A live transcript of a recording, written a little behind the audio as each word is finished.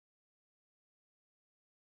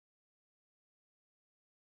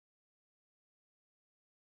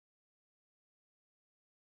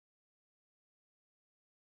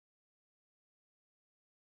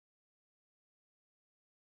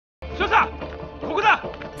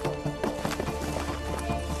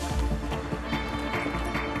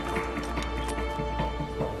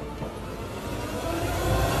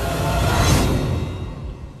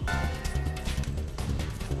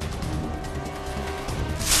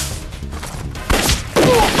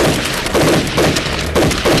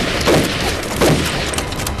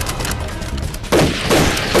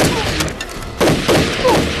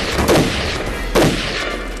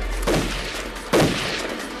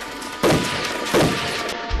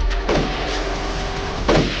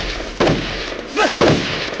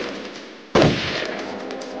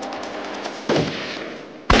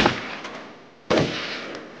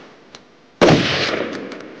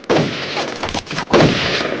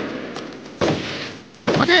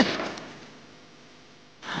て！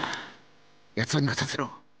奴を逃がさせろ。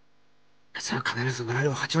奴は必ず村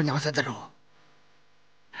を八王に合わせるだろう。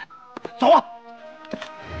走啊！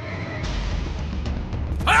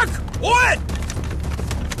早く！おい！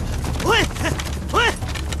おい！おい！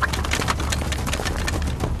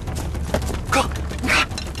快，你看，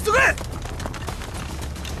这个人。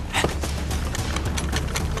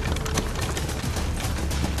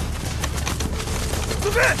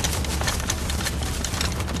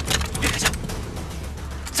 别开枪！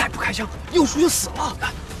再不开枪，幼树就死了。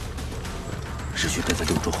日军跟在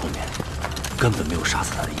六柱后面，根本没有杀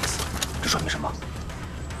死他的意思。这说明什么？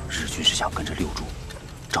日军是想跟着六柱，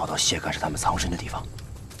找到谢干是他们藏身的地方。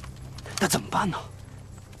那怎么办呢？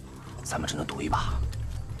咱们只能赌一把。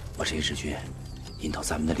把这些日军引到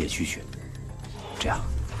咱们的猎区去。这样，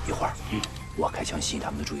一会儿，我开枪吸引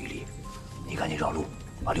他们的注意力，你赶紧绕路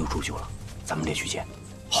把六柱救了。咱们猎区见。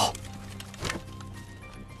好。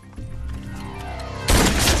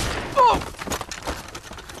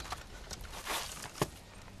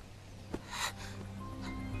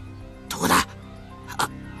 毒的！啊！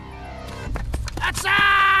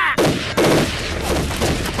杀！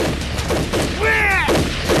喂！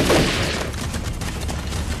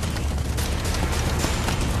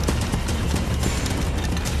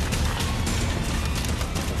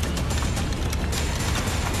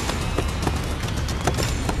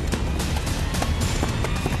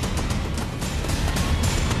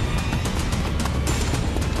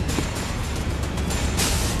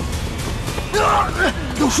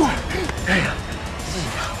六叔，哎呀，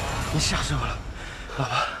你吓死我了，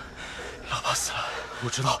老爸死了。我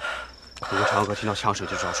知道，我们长哥听到枪声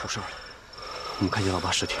就知道出事了。我们看见老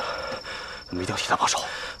爸尸体了，我们一定要替他报仇。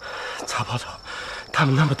咋报仇？他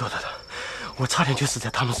们那么多的人，我差点就死在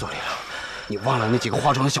他们手里了。你忘了那几个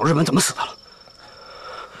化妆的小日本怎么死的了？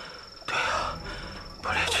对呀，不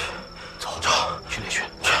猎区，走，去猎区，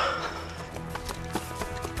去。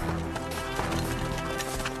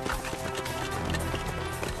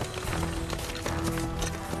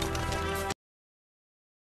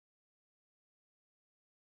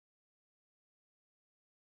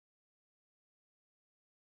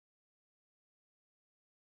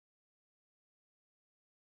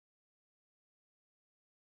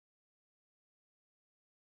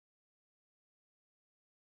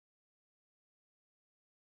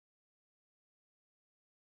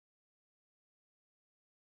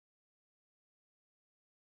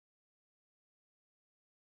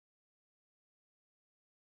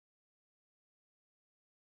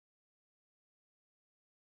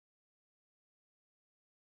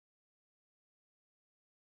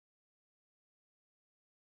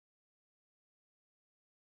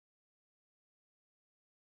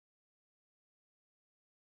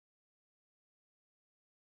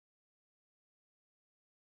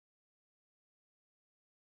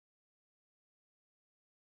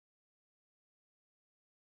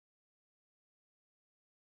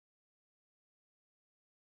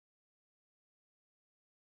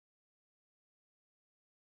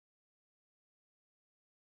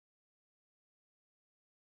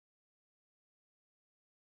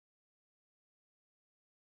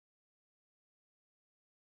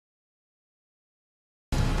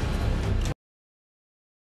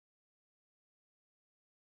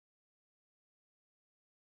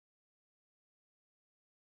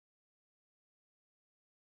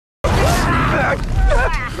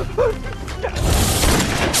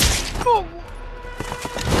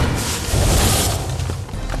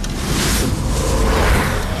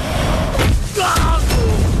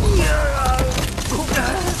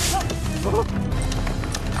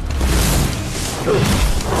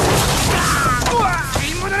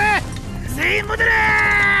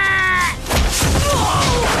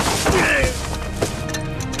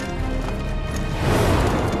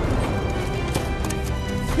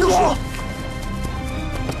 六叔，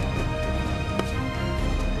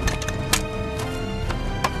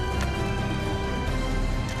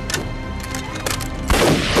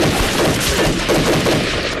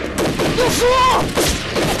六叔，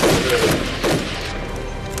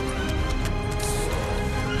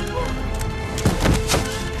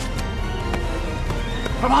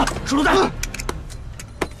二八，手榴弹！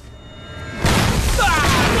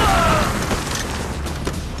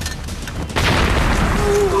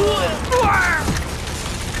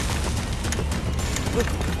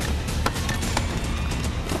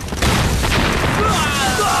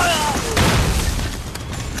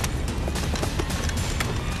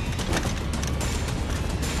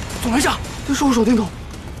总连长，这是我手电筒。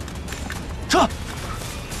撤！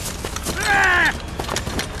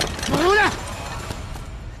手榴弹！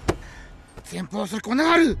前方それ粉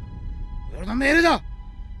がある。俺の命令だ。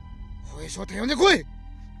保衛省隊呼んでこい。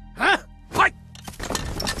はい。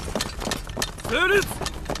整列。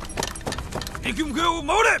陸向けを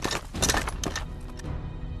守れ。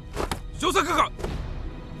調査課が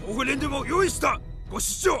候補連でも用意したご指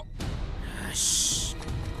示を。よし。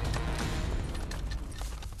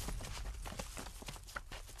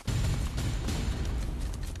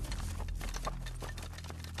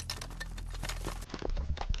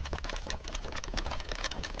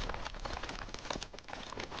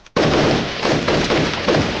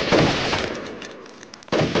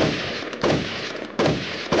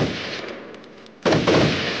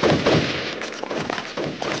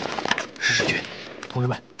同志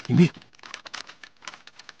们，迎宾！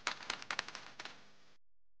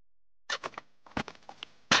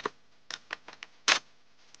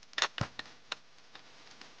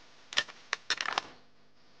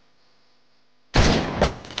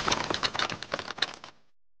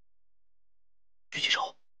举起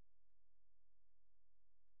手。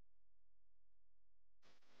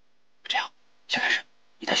这样，先开始，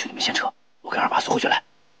你带兄弟们先撤，我跟二把缩回去来。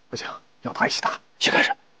不行，要打一起打。先开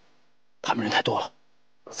始，他们人太多了。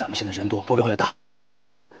 咱们现在人多，目标也大，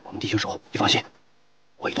我们弟兄手，你放心，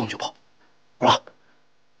我一动就跑，好了。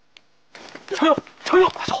程勇，程勇，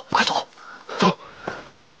快走，快走，走。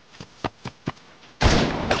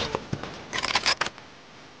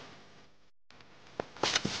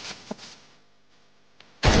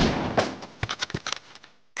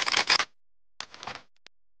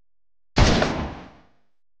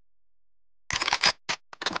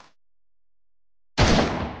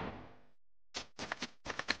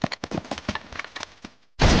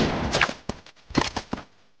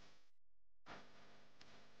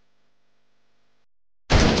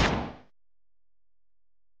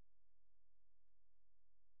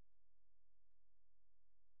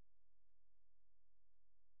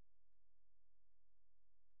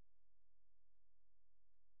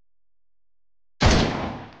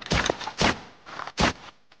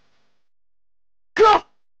哥，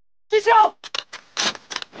弟兄！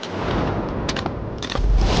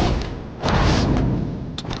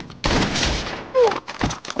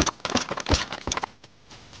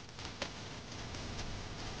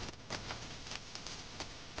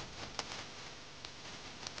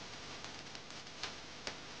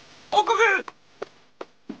追っかけ！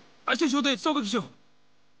安心省で総括しよ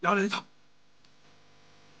う。やられた。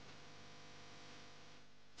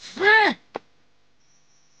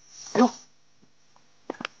哟，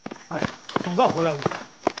哎，总算回来了。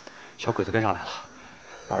小鬼子跟上来了，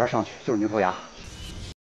打这上去就是牛头崖。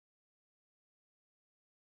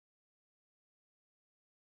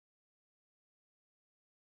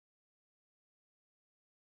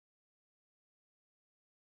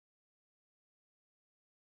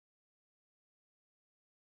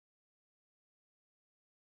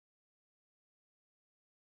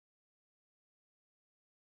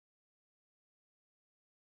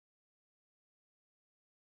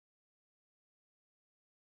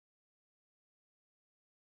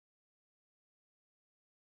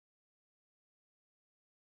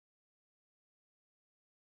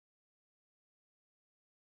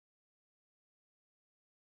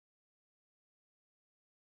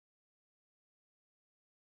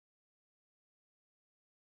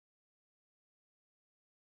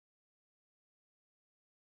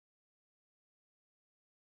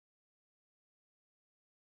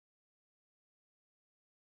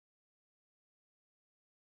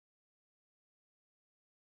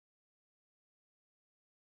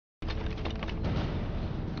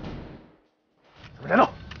来了！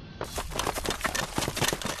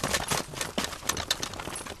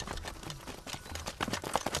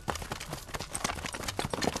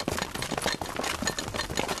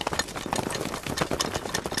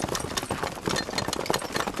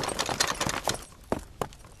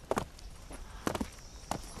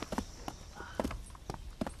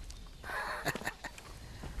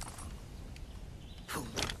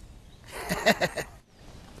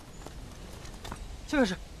谢干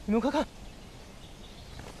事，你们快看！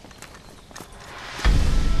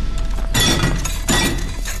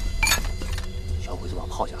 小鬼子往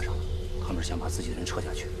炮架上了，他们是想把自己的人撤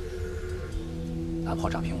下去，拿炮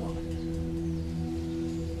炸平我们。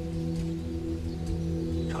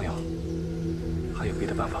程勇，还有别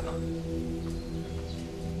的办法吗？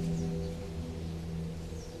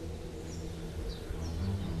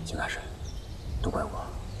金干事，都怪我，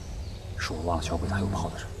是我忘了小鬼子还有炮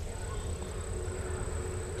的事。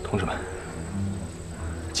同志们，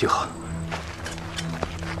集合，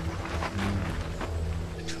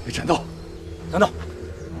准备战斗！ 等等，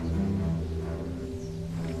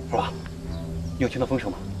二娃，你有听到风声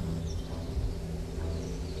吗？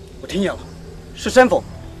我听见了，是山风。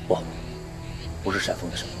不是山风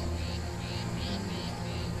的声音，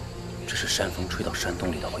这是山风吹到山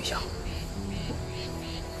洞里的回响。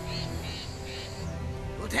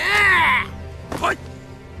不停！快！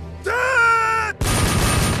对。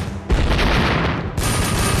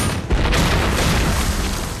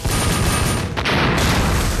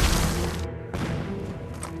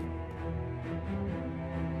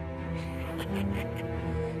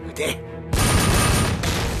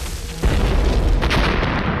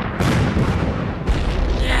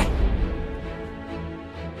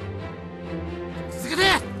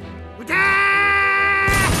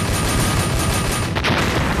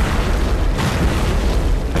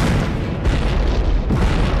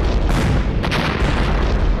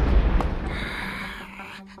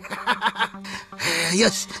よ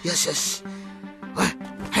しよしよし。おい、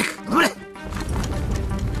早く頑張れ。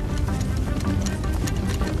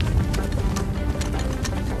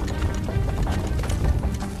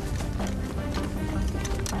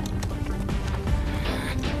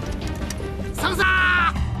上山！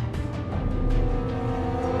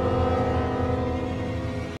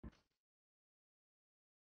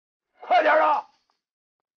快点啊！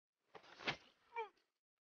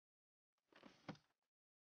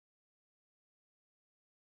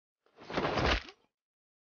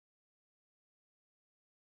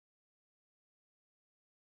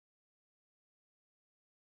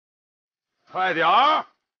快点儿！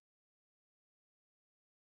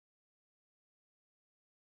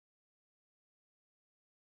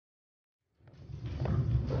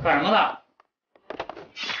干什么呢？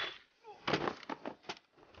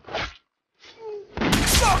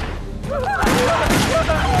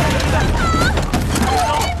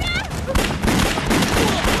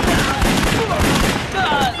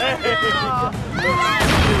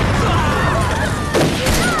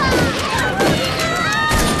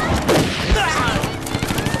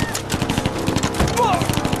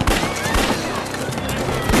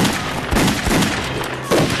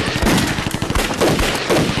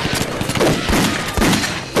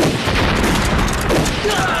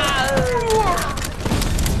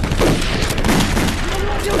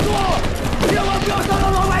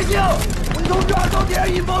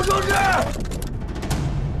一方说事。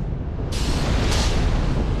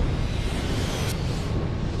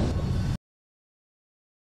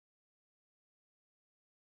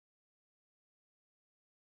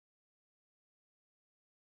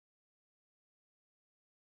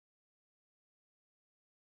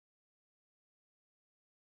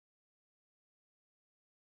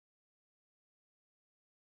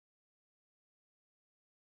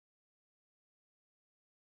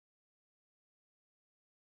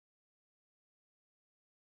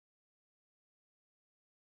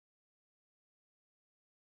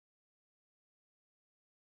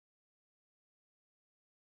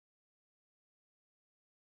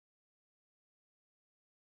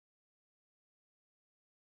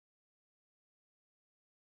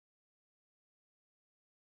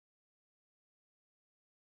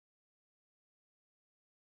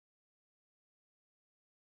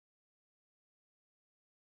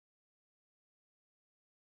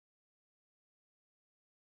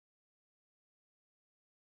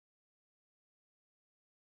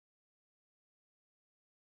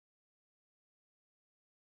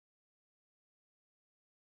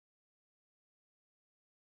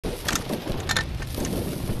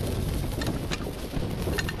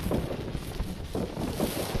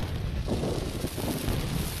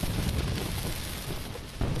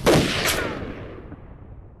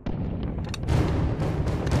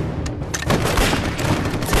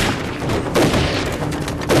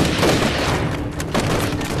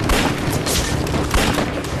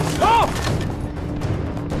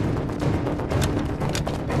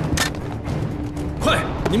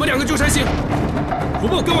你们两个救山行，虎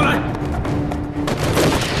豹跟我来。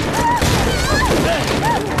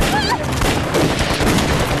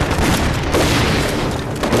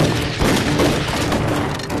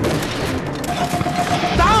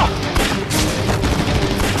打！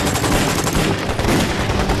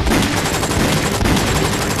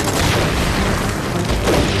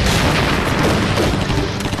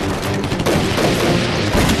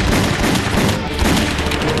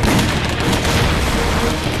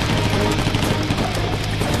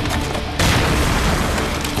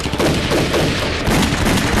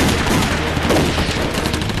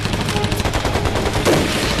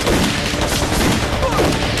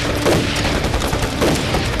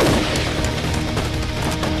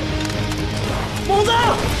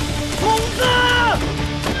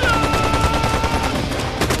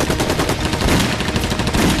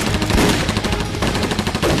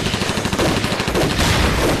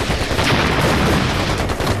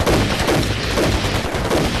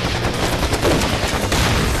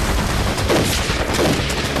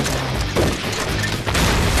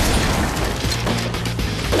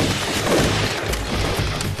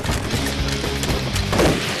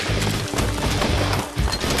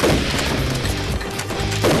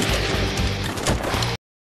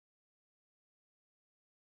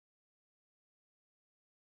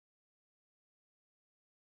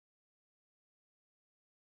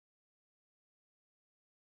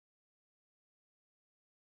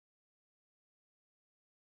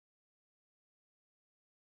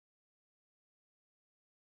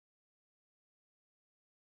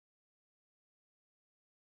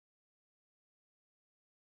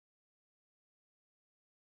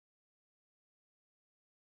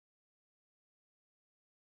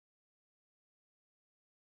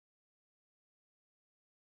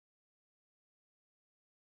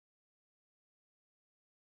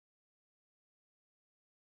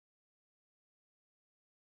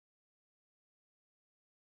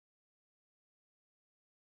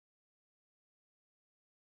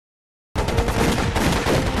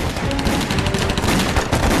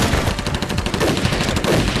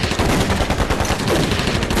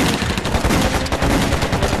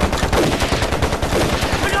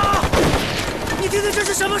这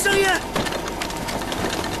是什么声音？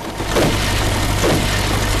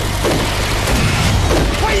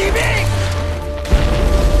快迎兵！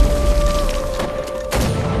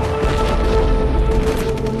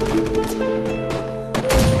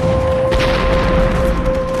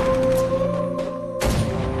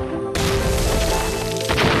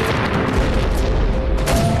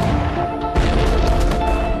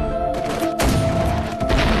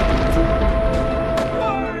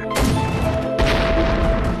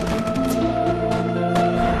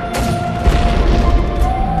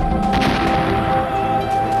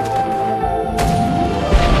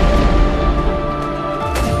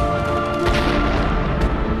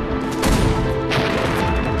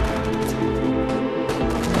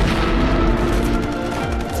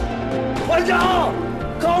团长，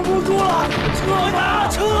扛不住了，撤吧，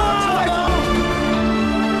撤！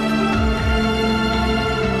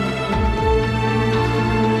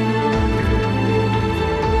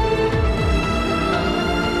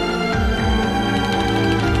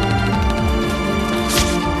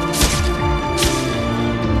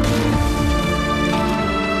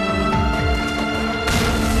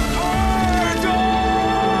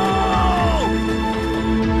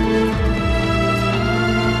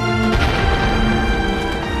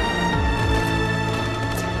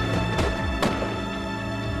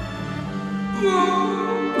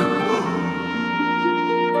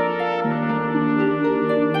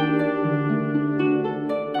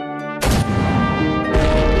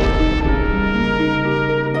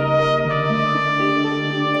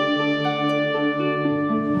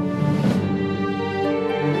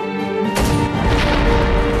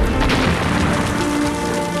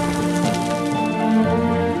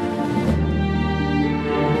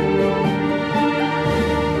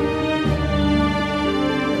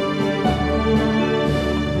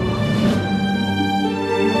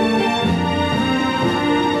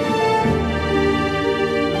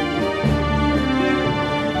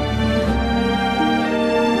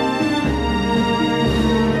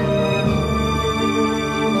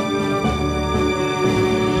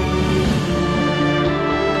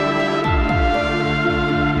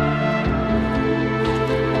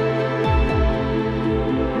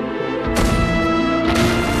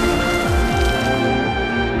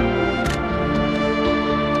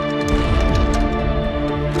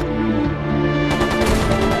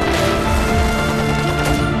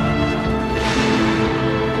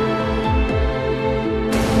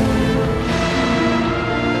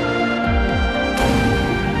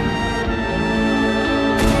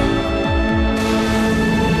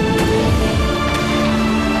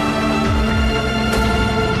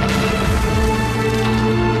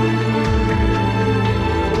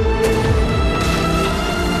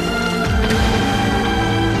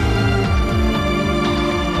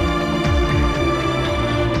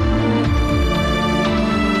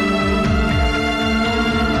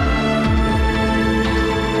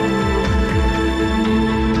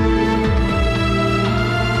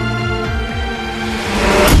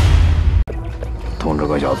通知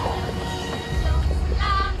各小组，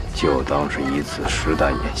就当是一次实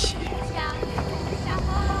弹演习，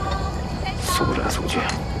速战速决，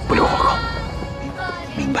不留活口。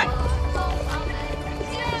明白。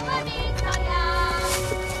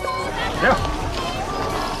停！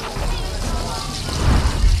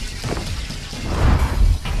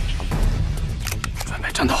准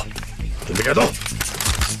备战斗，准备战斗。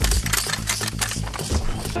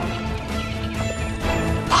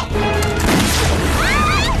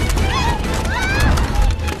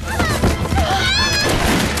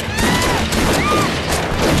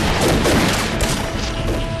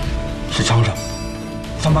是枪声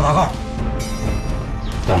，3把大盖。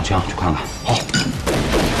带上枪去看看。好。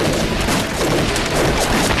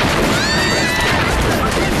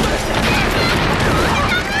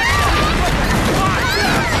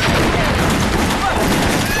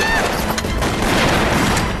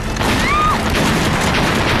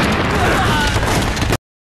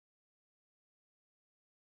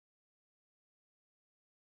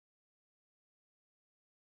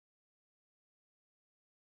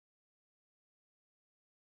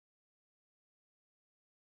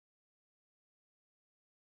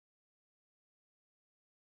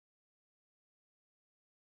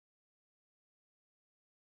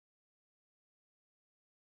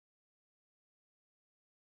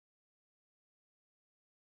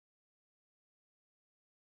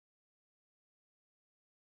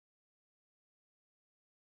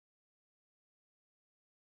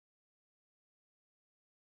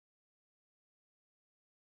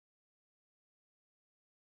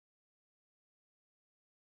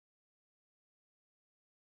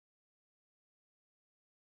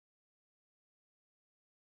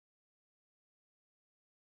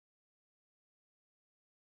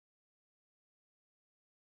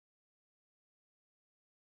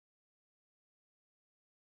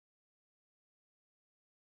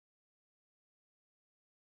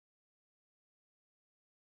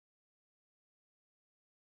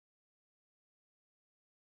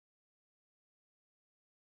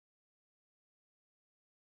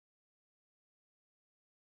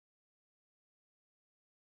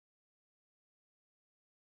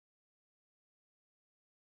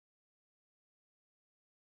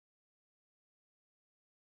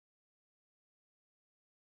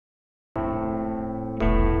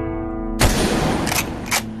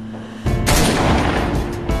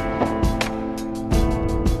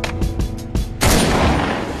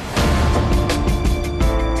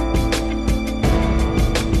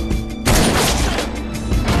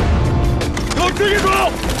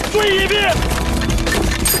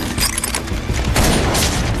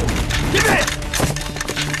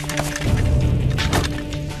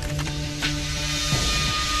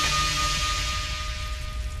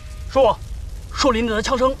树林里的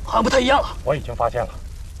枪声好像不太一样了。我已经发现了，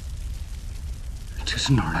这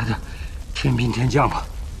是哪儿来的天兵天将啊？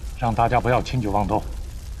让大家不要轻举妄动，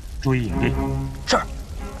注意隐蔽。是，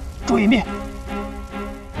注意隐蔽。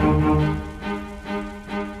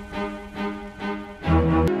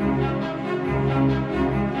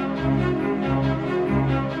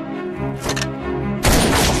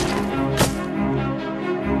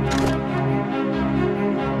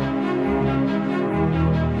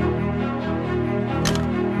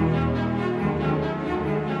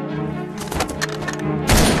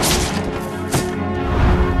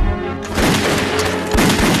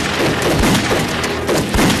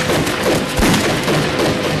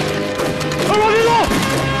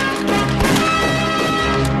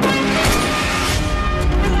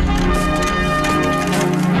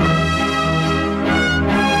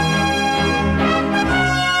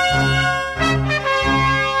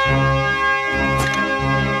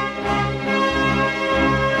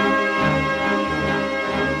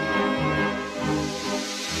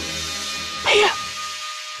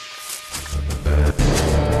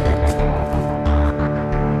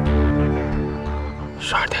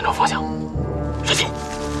 12点钟方向，日进。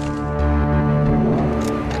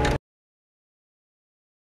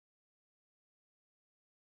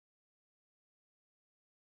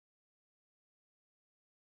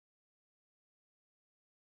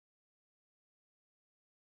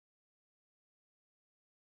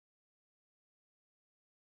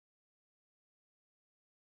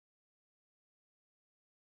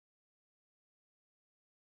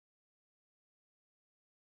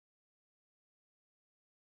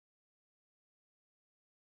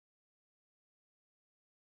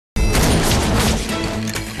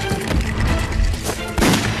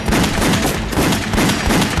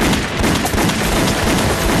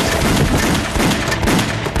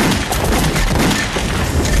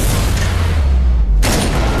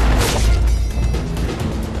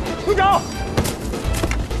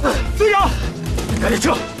赶紧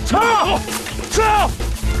撤！撤！撤！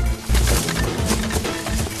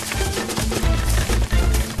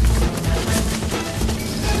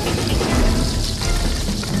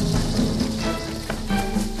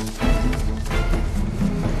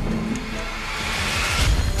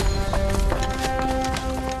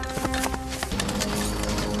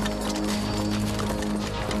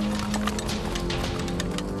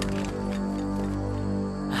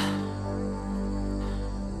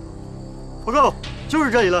报告，就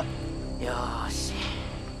是这里了。哟西，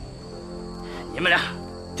你们俩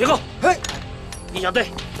提供。嘿，一小队。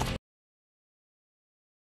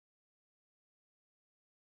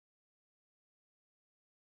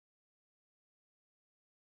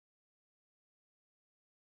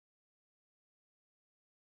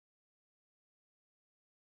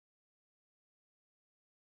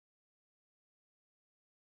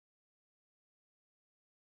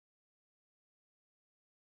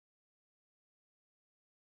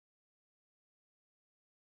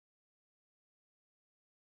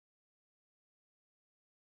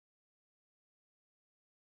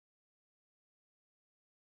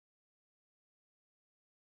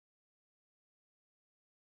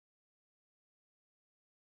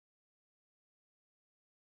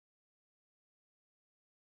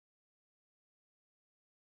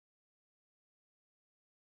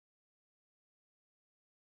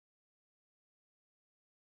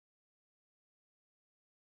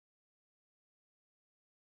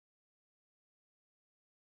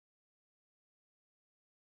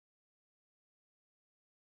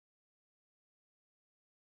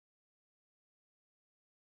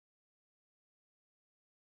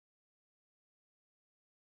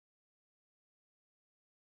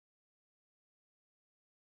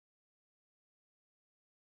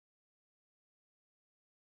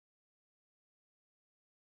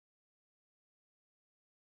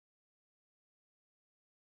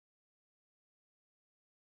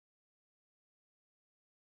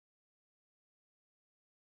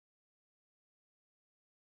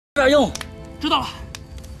这样用，知道了。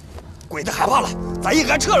鬼子害怕了，咱应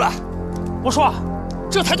该撤了。我说，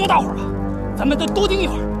这才多大会儿啊，咱们得多盯一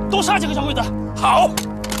会儿，多杀几个小鬼子。好。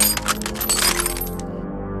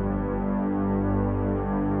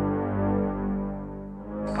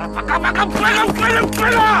快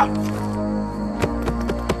了！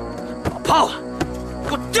把炮啊，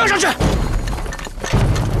给我丢上去！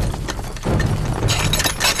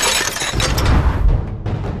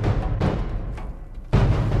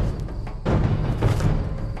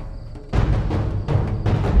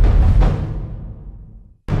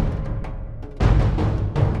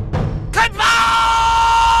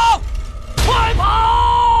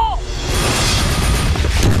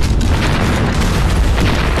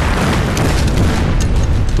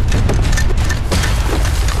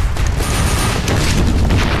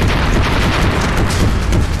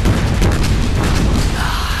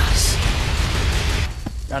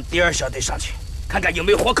第二小队上去，看看有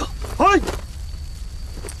没有活口。哎。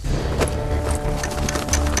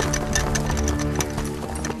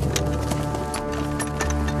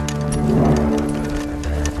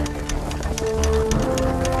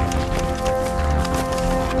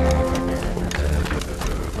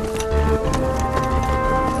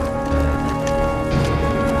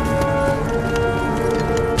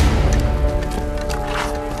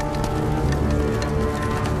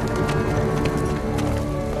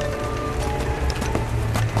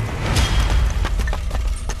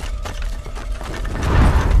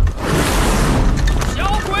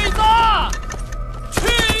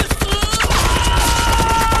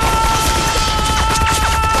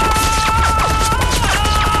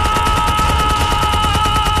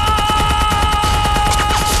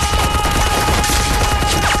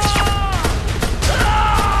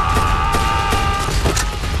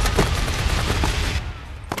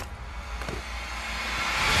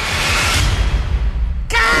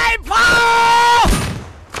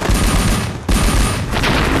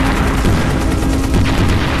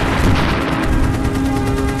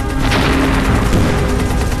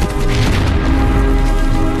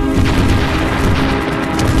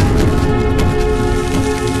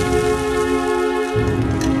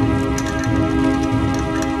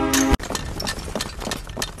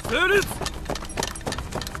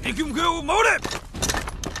 敵向けを守れ。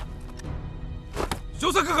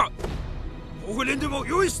調査課が候補連でも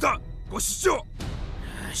用意したご指示を。よ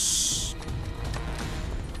し。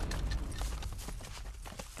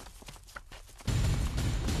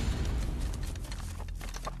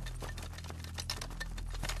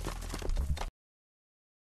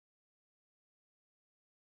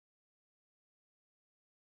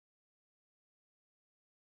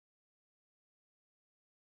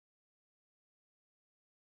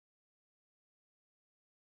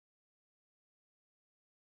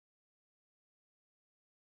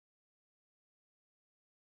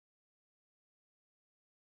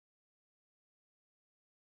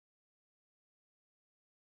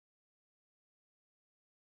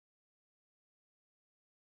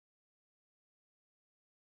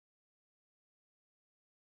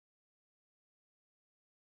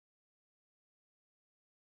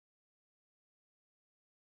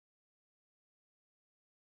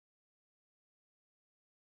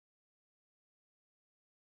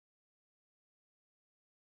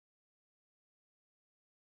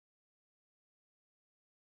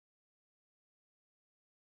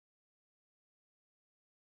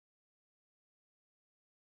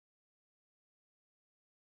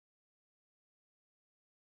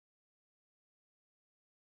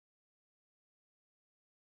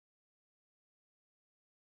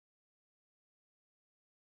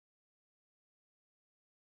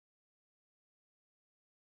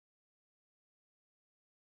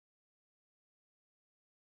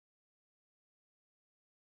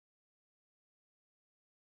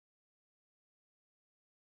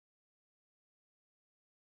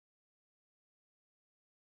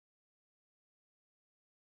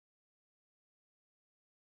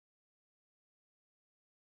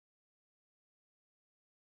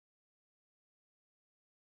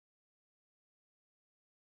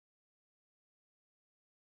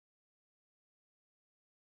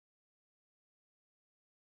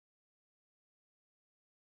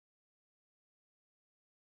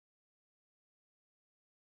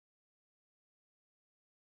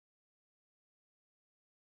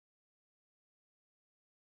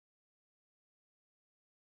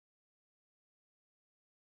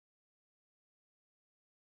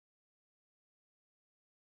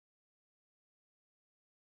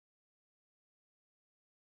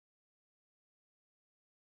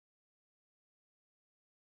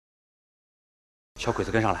小鬼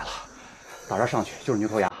子跟上来了，打这上去就是牛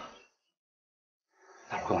头崖。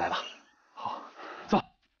大伙跟我来吧。好，走。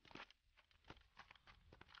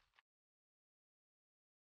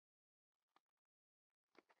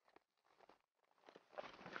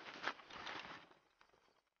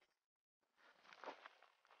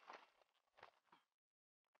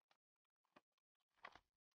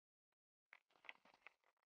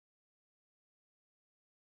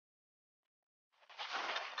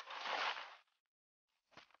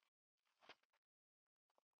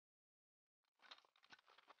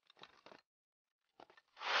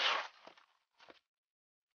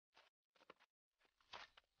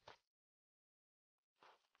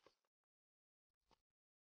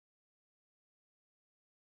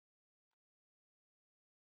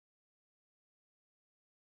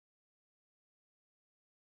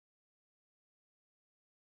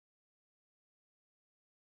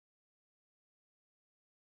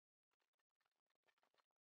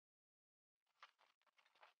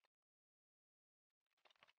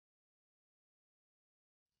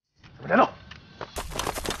来了。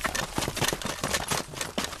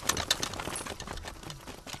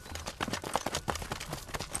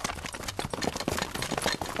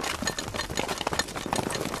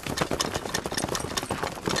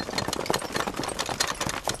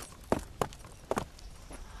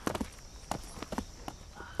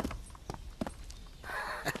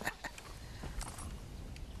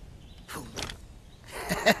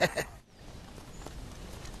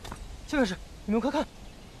这个是，你们快看！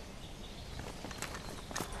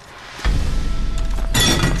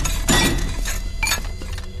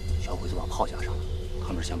小鬼子把炮架上了，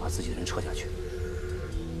他们是想把自己的人撤下去，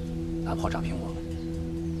拿炮炸平我们。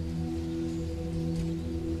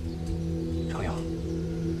程勇，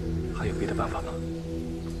还有别的办法吗？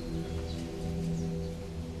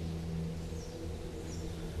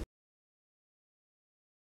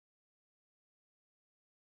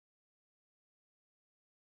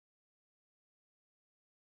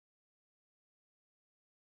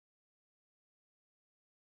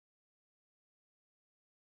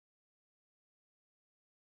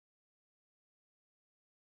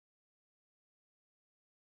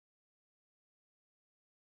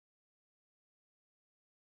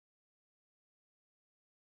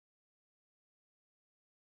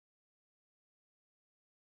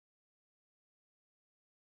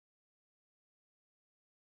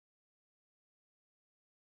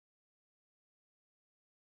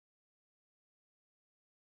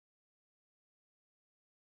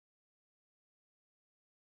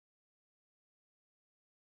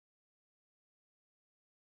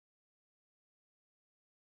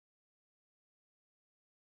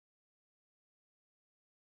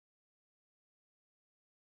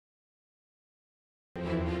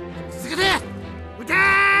続けて撃て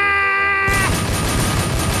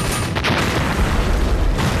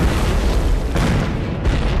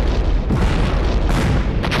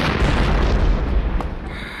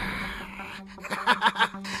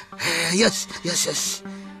よしよしよし。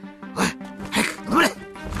おい早く頑張れ。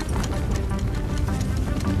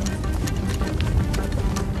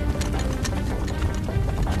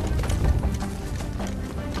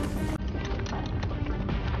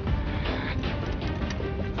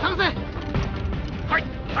探せ。はい、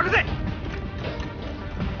探せ。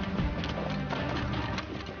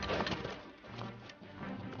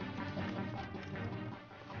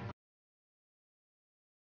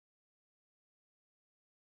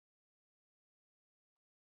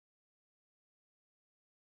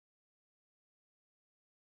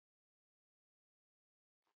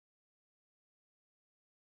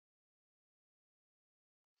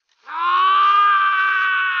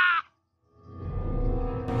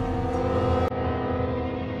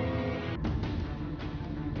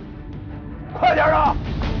快点啊！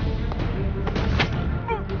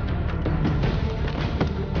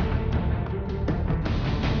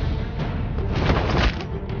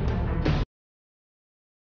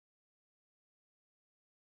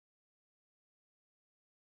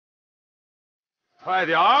快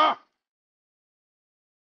点儿！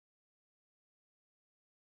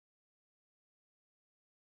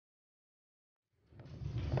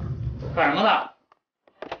干什么呢？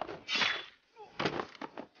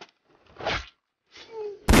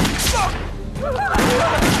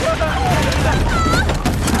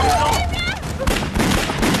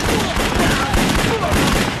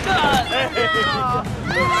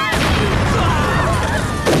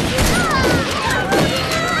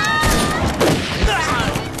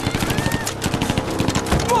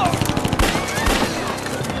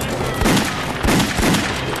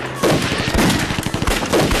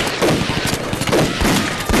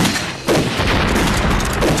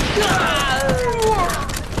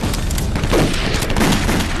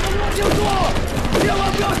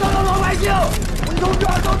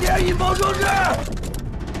以谋生事。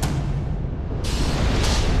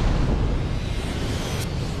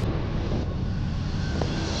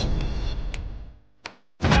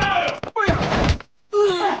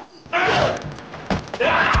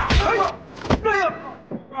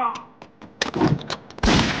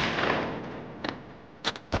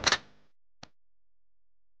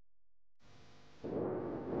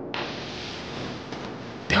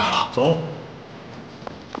定好了，走。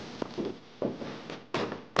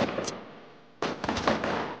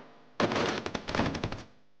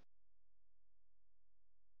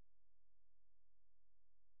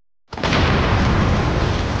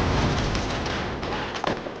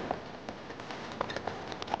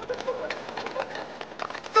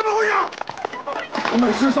怎么回事？我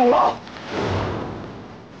们失手了。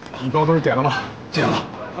仪表灯点了吗？点了。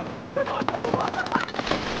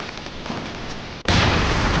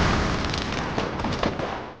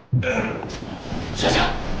山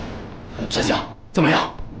下怎么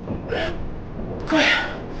样？可以，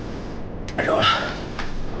肉了。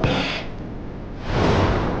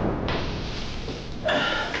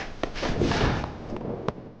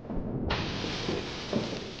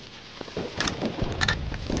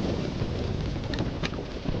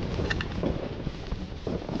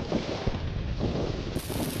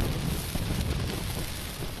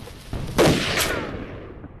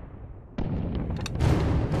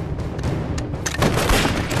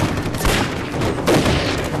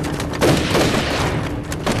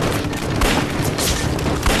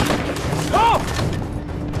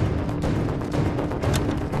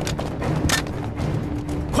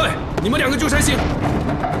你们2个救山行，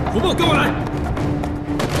虎豹跟我来。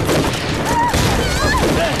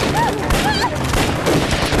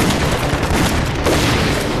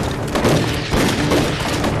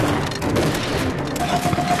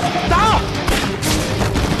打！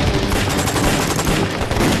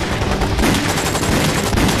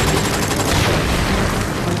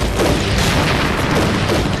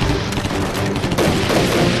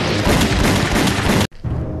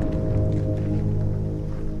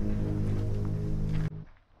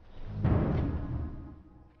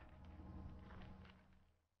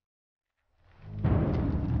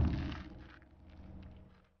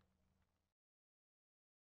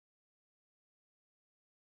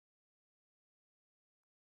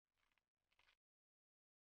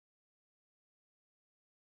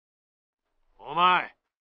お前、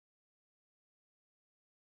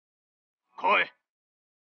来い。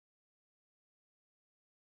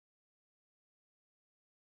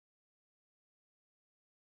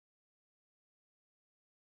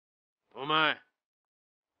お前、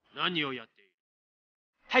何をやっている？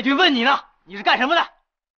太君问你呢，你是干什么的？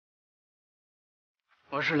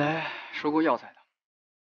我是来收购药材的。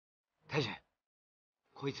大臣、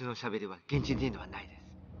こいつの喋りは現地人ではないです。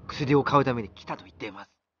薬を買うために来たと言っていま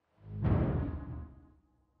す。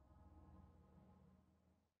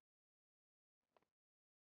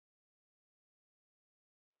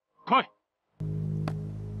来い。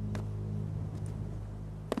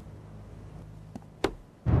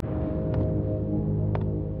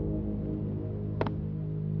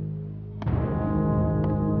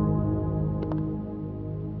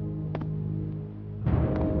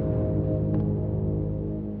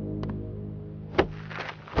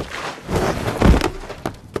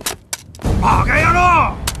バカ野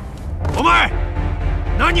郎！お前、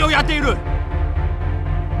何をやっている？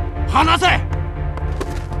話せ！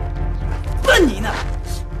问你呢！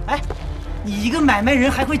哎，你一个买卖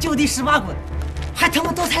人还会就地18滚，还他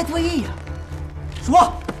妈多才多艺呀！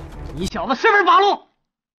说，你小子是不是八路？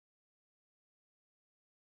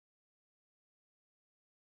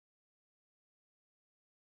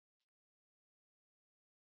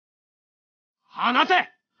話せ！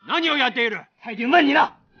何をやっている？太君问你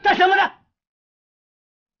呢，干什么呢？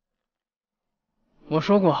我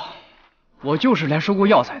说过，我就是来收购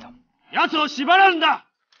药材的。奴を縛るんだ！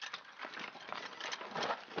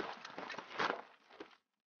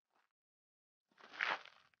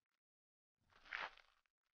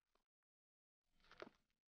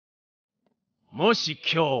もし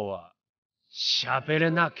今日は喋れ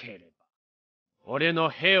なければ、俺の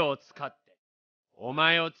兵を使ってお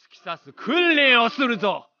前を突き刺す訓練をする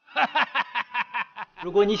ぞ！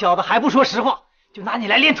如果你小子还不说实话，就拿你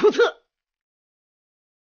来练突刺。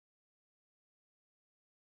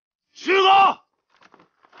集合！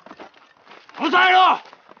答えろ！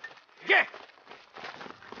行け！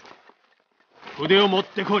筆を持っ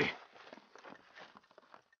てこい。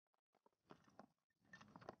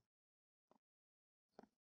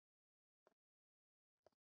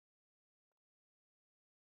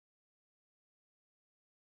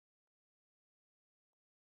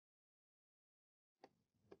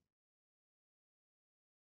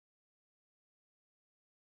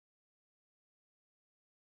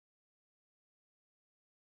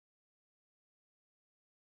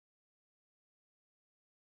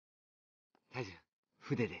大臣、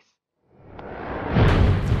筆です。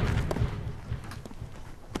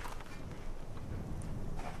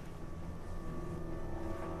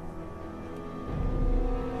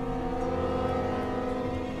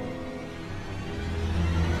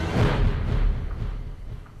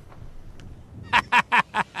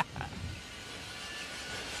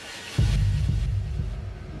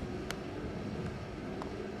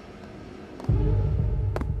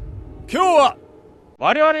今日は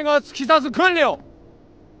我々が突き刺す訓練を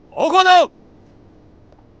行う。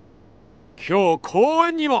今日公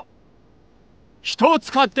園にも人を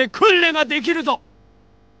使って訓練ができるぞ。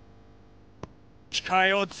機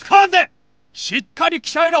会をつかんでしっかり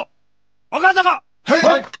鍛えろ。わかったか？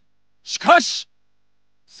はい。しかし、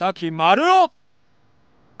さっき丸を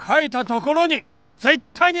書いたところに絶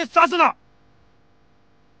対に刺すな。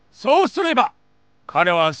そうすれば、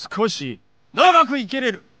彼は少し長く生き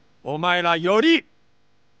れる。お前らより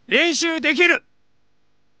練習できる。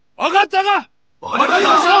わかったか？わかり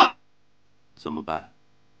ました。怎么办？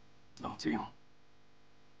冷静。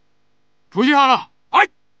藤原、は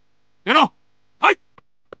い。出ろ。はい。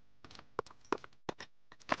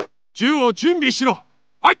銃を準備しろ。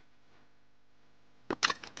はい。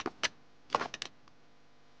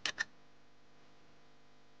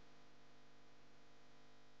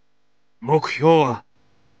目標は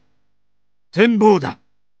展望だ。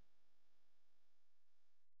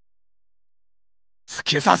突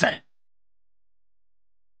き刺せ。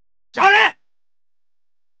じゃあね。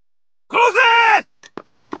殺せ。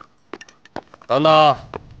旦那。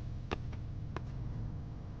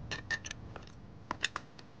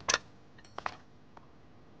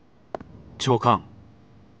長官、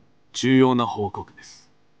重要な報告です。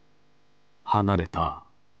離れた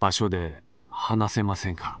場所で話せませ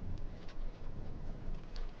んか？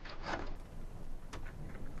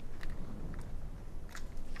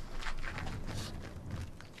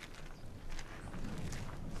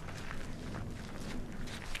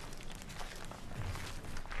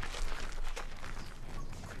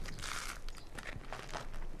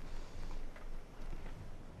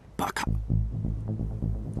バカ。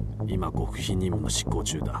今極秘任務の執行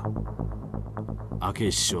中だ。明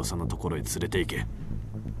石師匠さんのところへ連れて行け。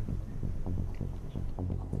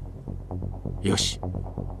よし、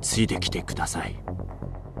ついてきてください。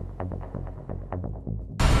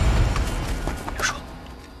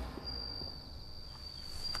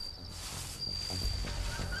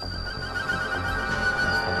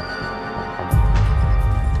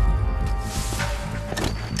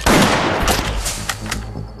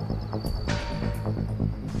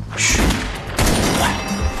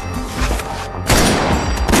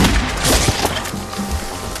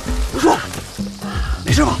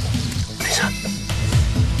没事吧？没事。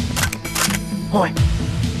后卫。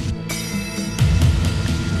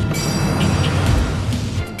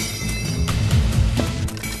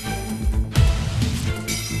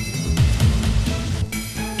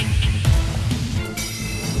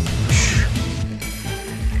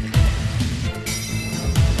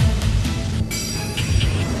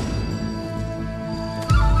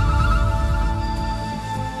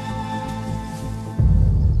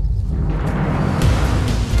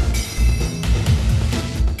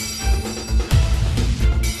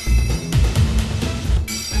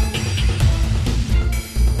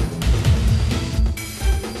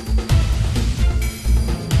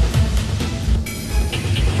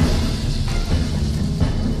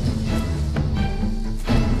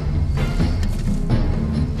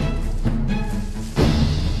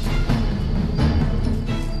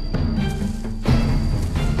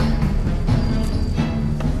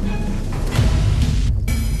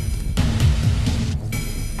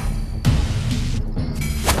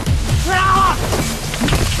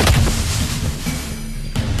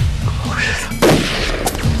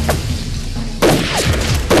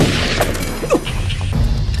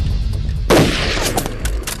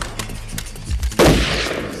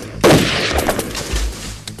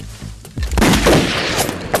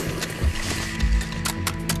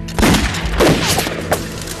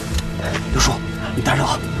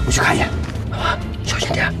我去看一眼。啊，小心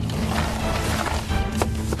点。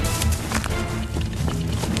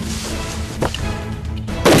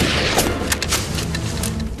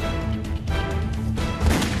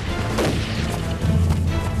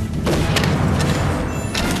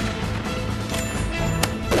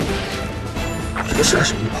这是个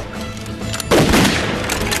什么宝？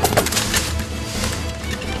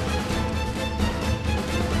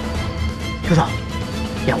 首长，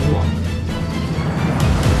掩护我！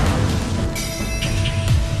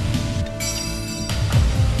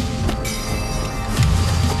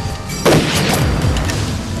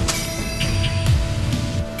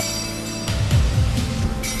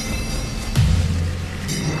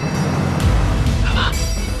爸爸，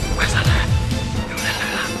快上来！有人来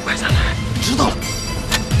了，快上来！知道了。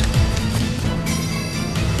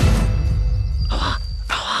爸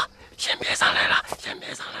爸，先别上来了，先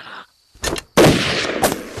别上来了。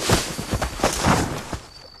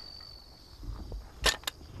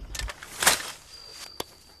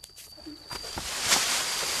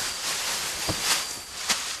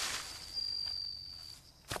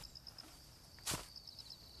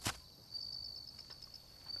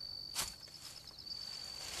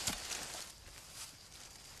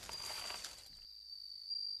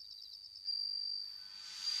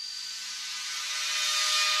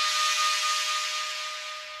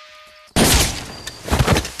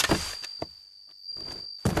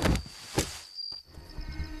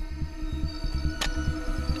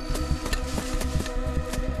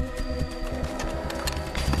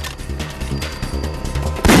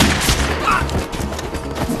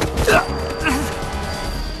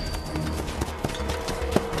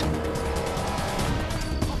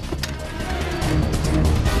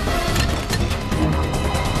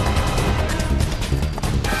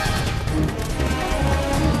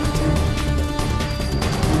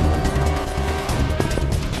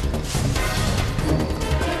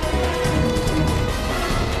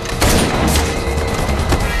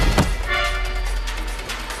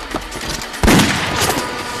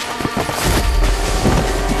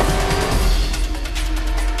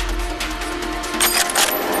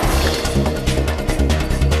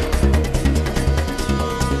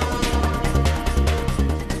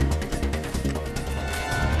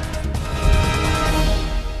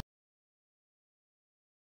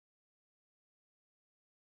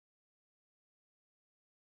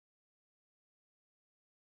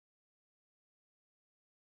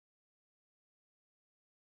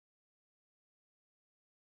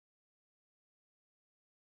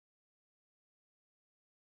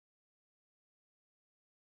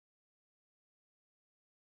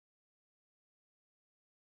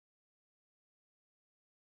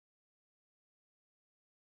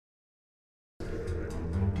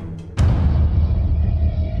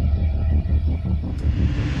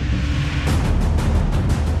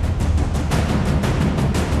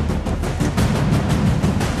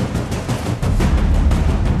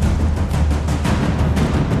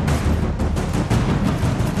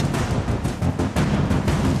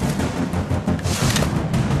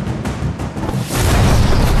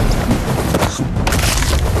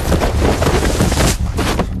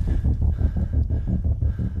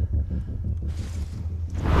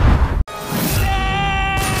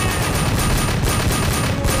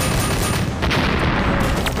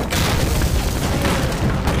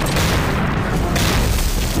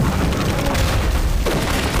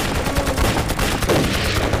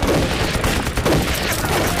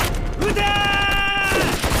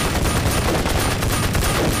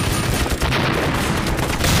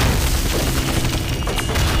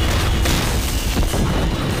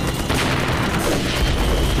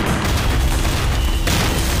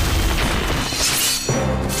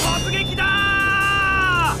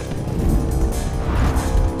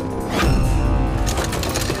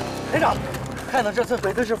看到这次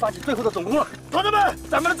鬼子是发起最后的总攻了。同志们，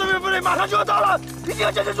咱们的增援部队马上就要到了，一定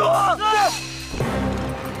要坚持住！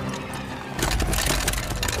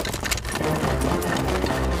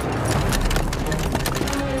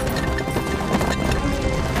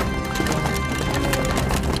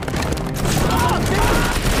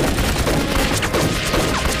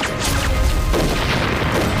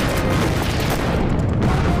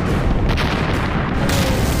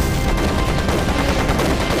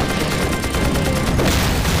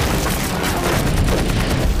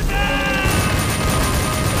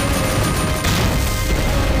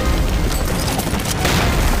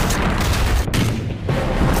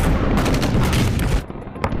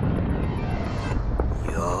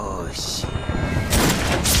是。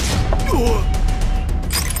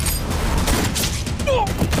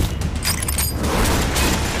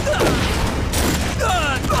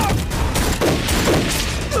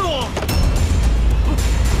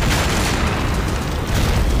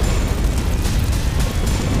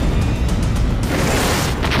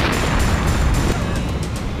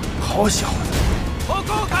好小子！我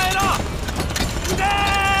够开了！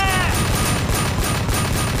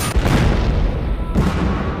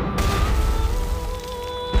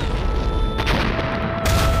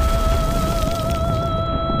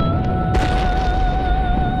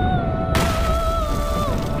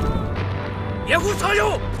掩护常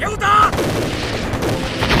勇，掩护打！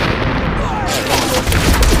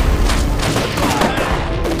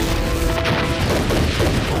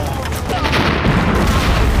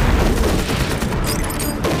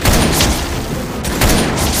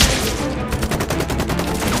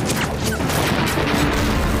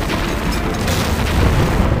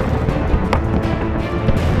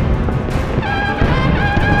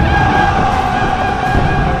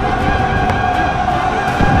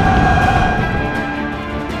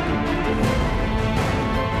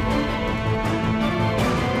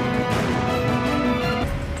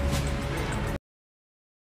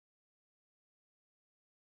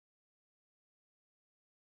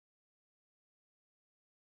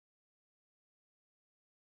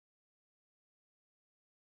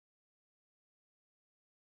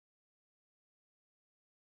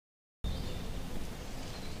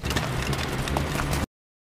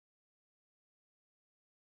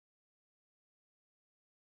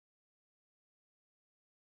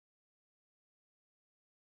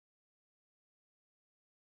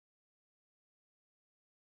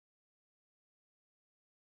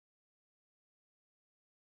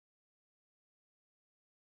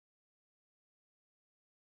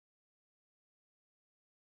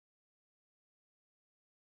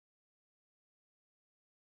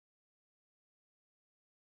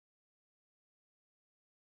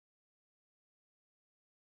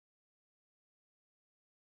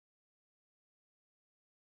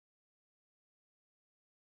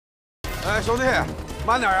哎，兄弟，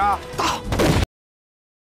慢点啊！打！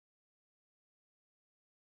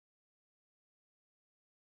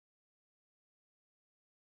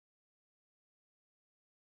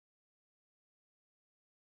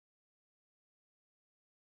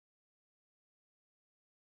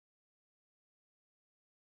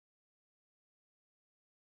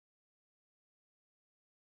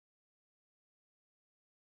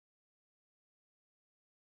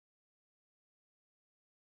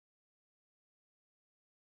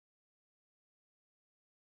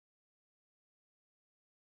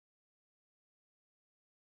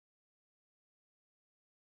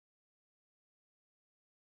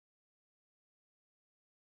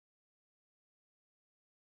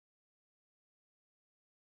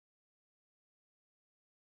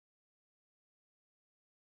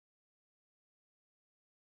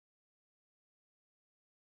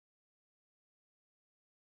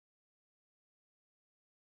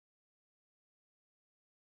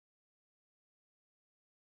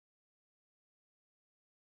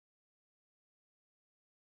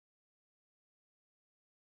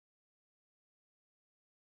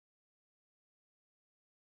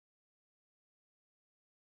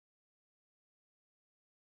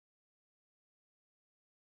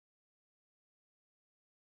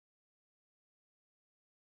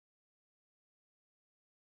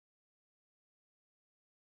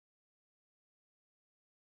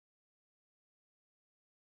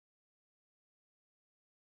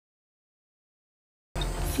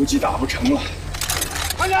伏击打不成了。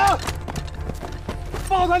团长，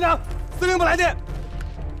报告团长，司令部来电。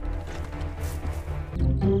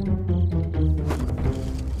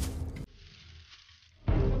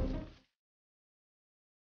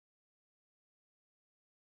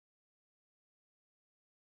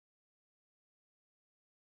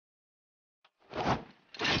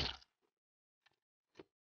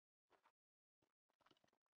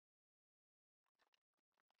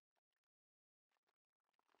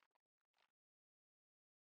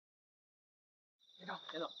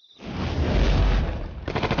别动。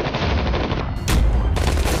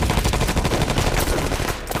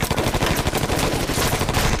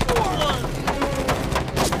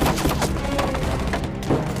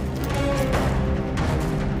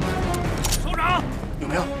首长，有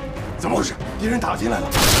没有？怎么回事？敌人打进来了。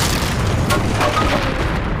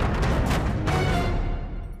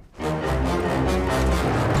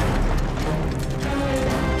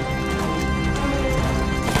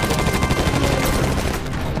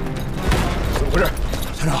 不是，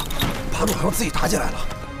团长，八路好像自己打起来了。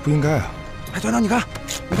不应该啊！哎，团长，你看，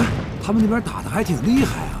他们那边打的还挺厉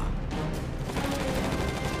害啊。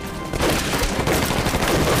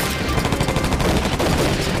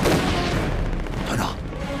团长，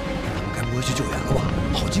他们该不会去救援了吧？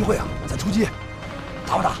好机会啊，咱出击，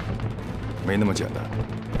打不打？没那么简单。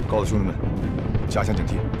告诉兄弟们，加强警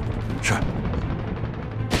惕。是。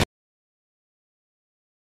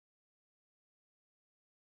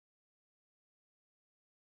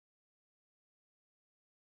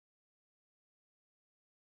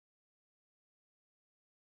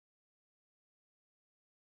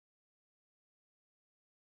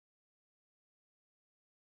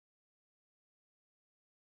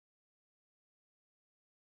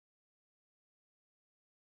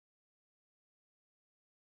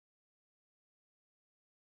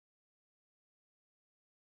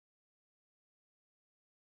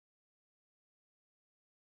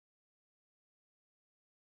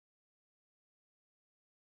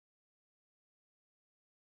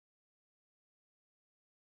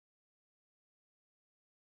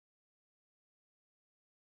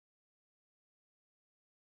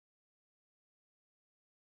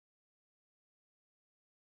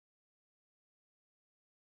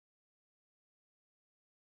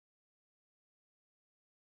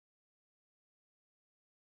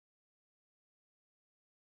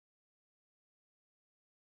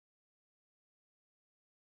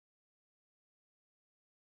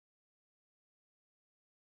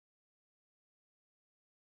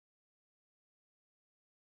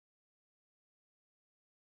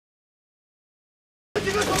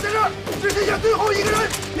 几个守在这儿，只剩下最后一个人，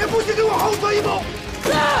也不许给我后退一步。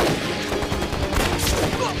是。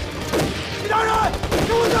其他人，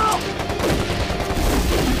跟我走。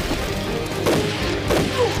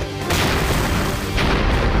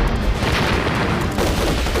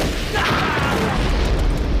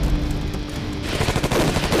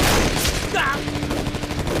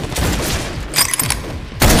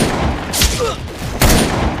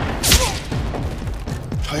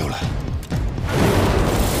查有了。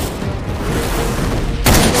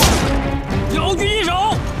 友军一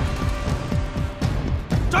手，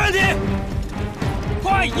张元体，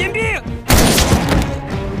快引兵！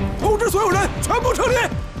通知所有人，全部撤离！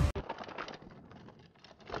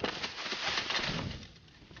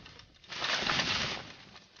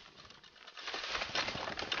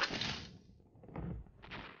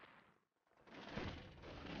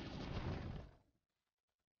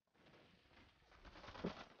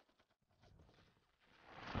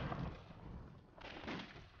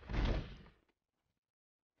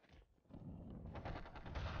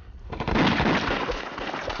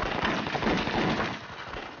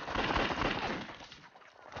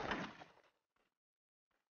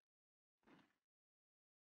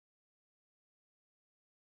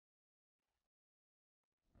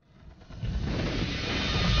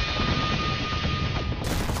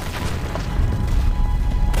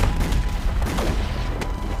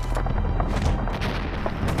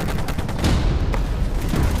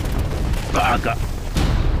八个。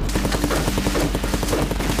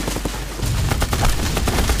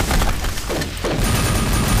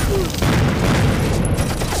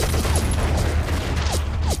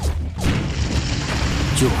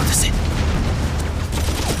就我的谁？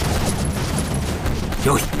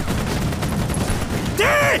有意。敌！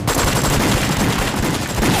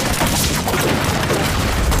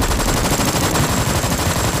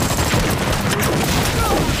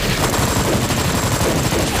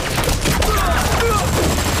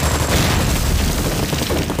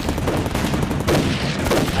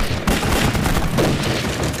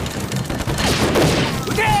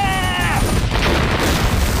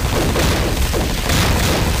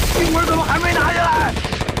 冰棍怎么还没拿下来？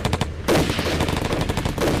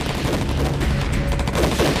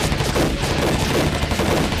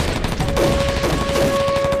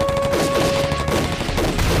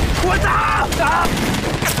我打！打！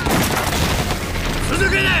死死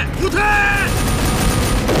给你，不退！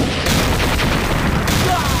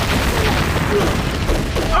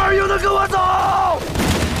二勇的跟我走！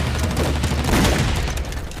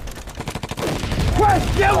快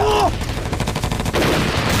掩护！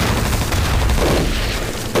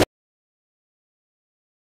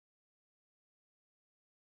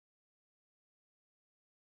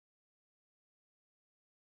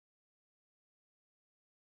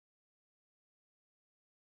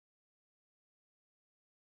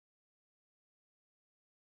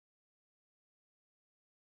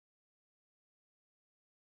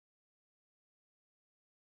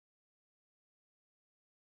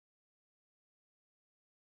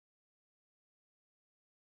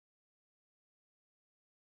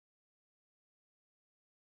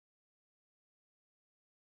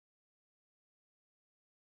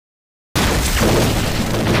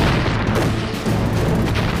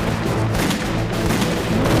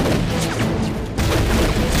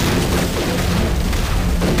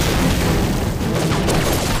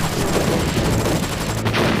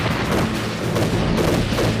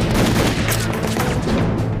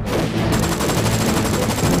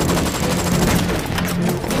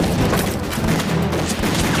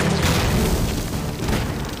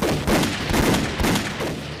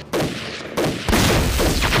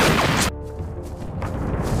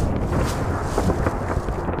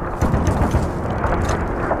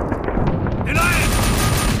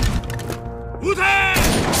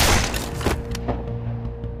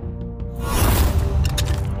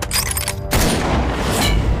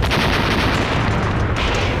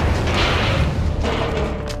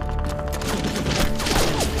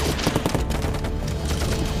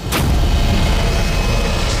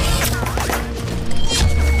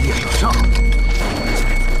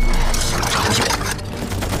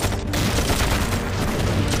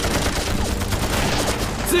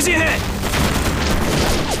新兵。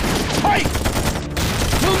はい。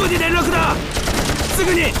本部に連絡だ。す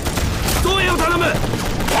ぐに増援を頼む。は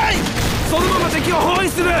い。そのまま敵を包囲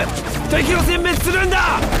する。敵を殲滅するんだ。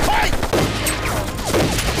はい。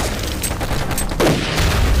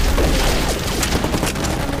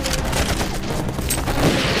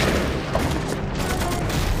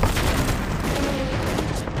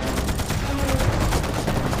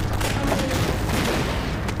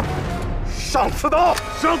上刺刀！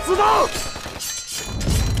上刺刀！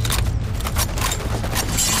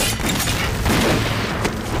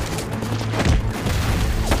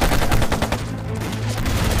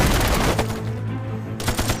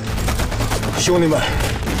兄弟们，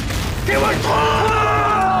给我冲！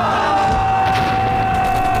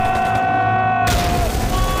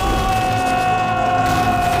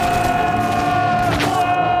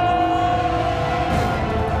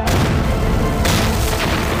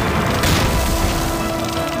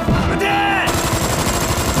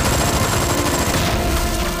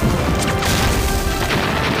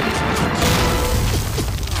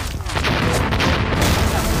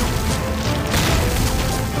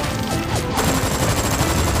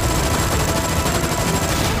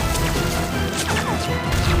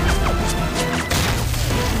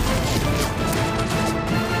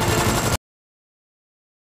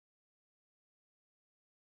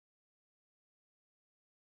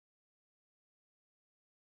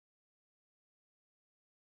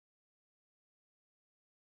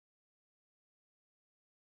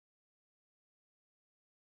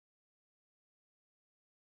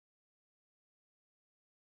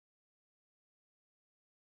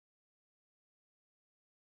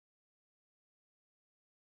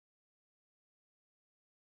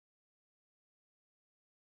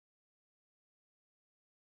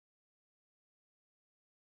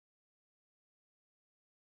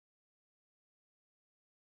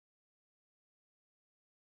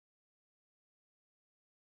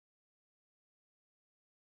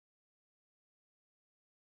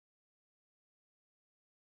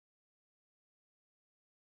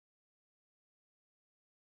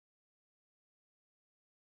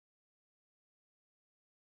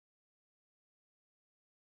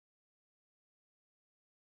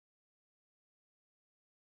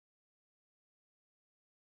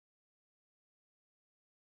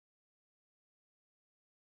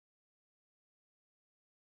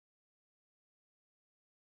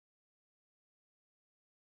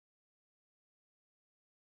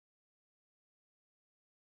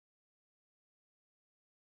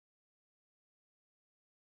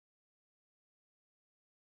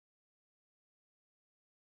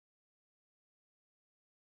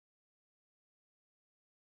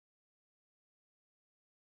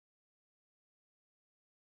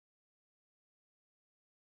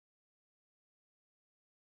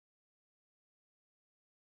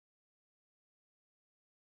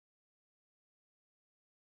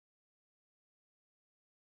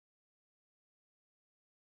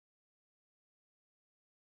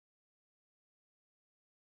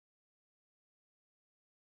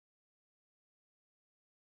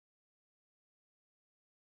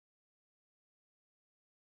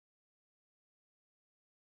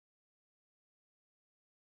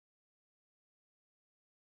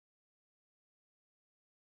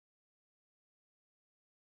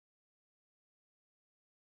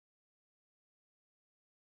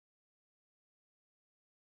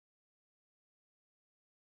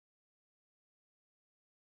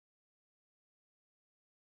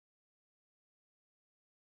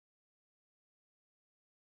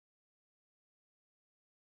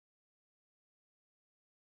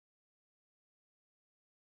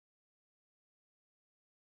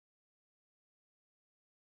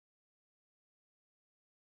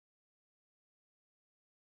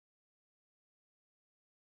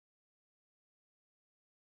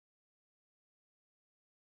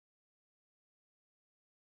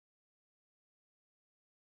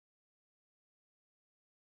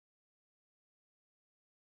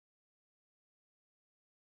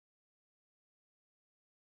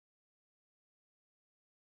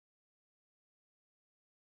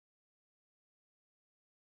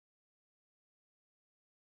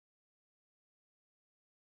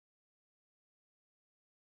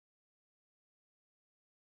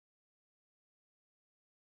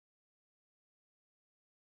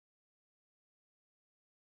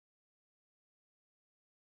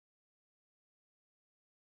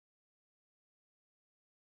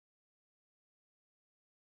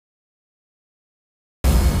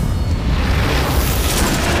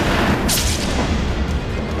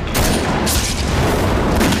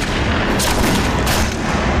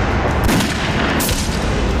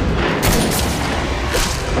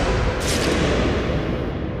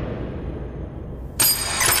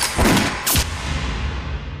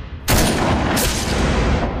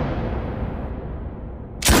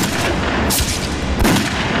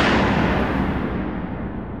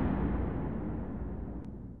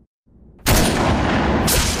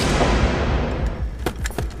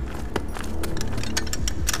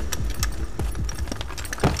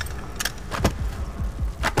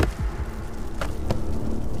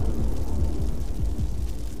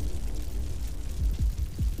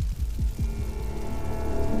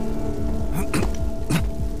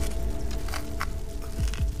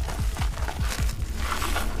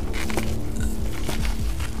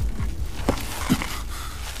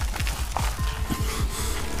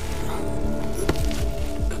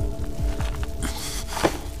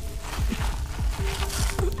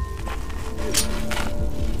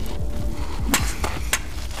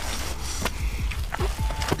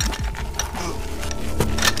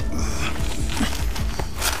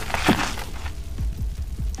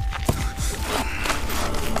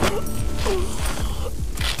嗯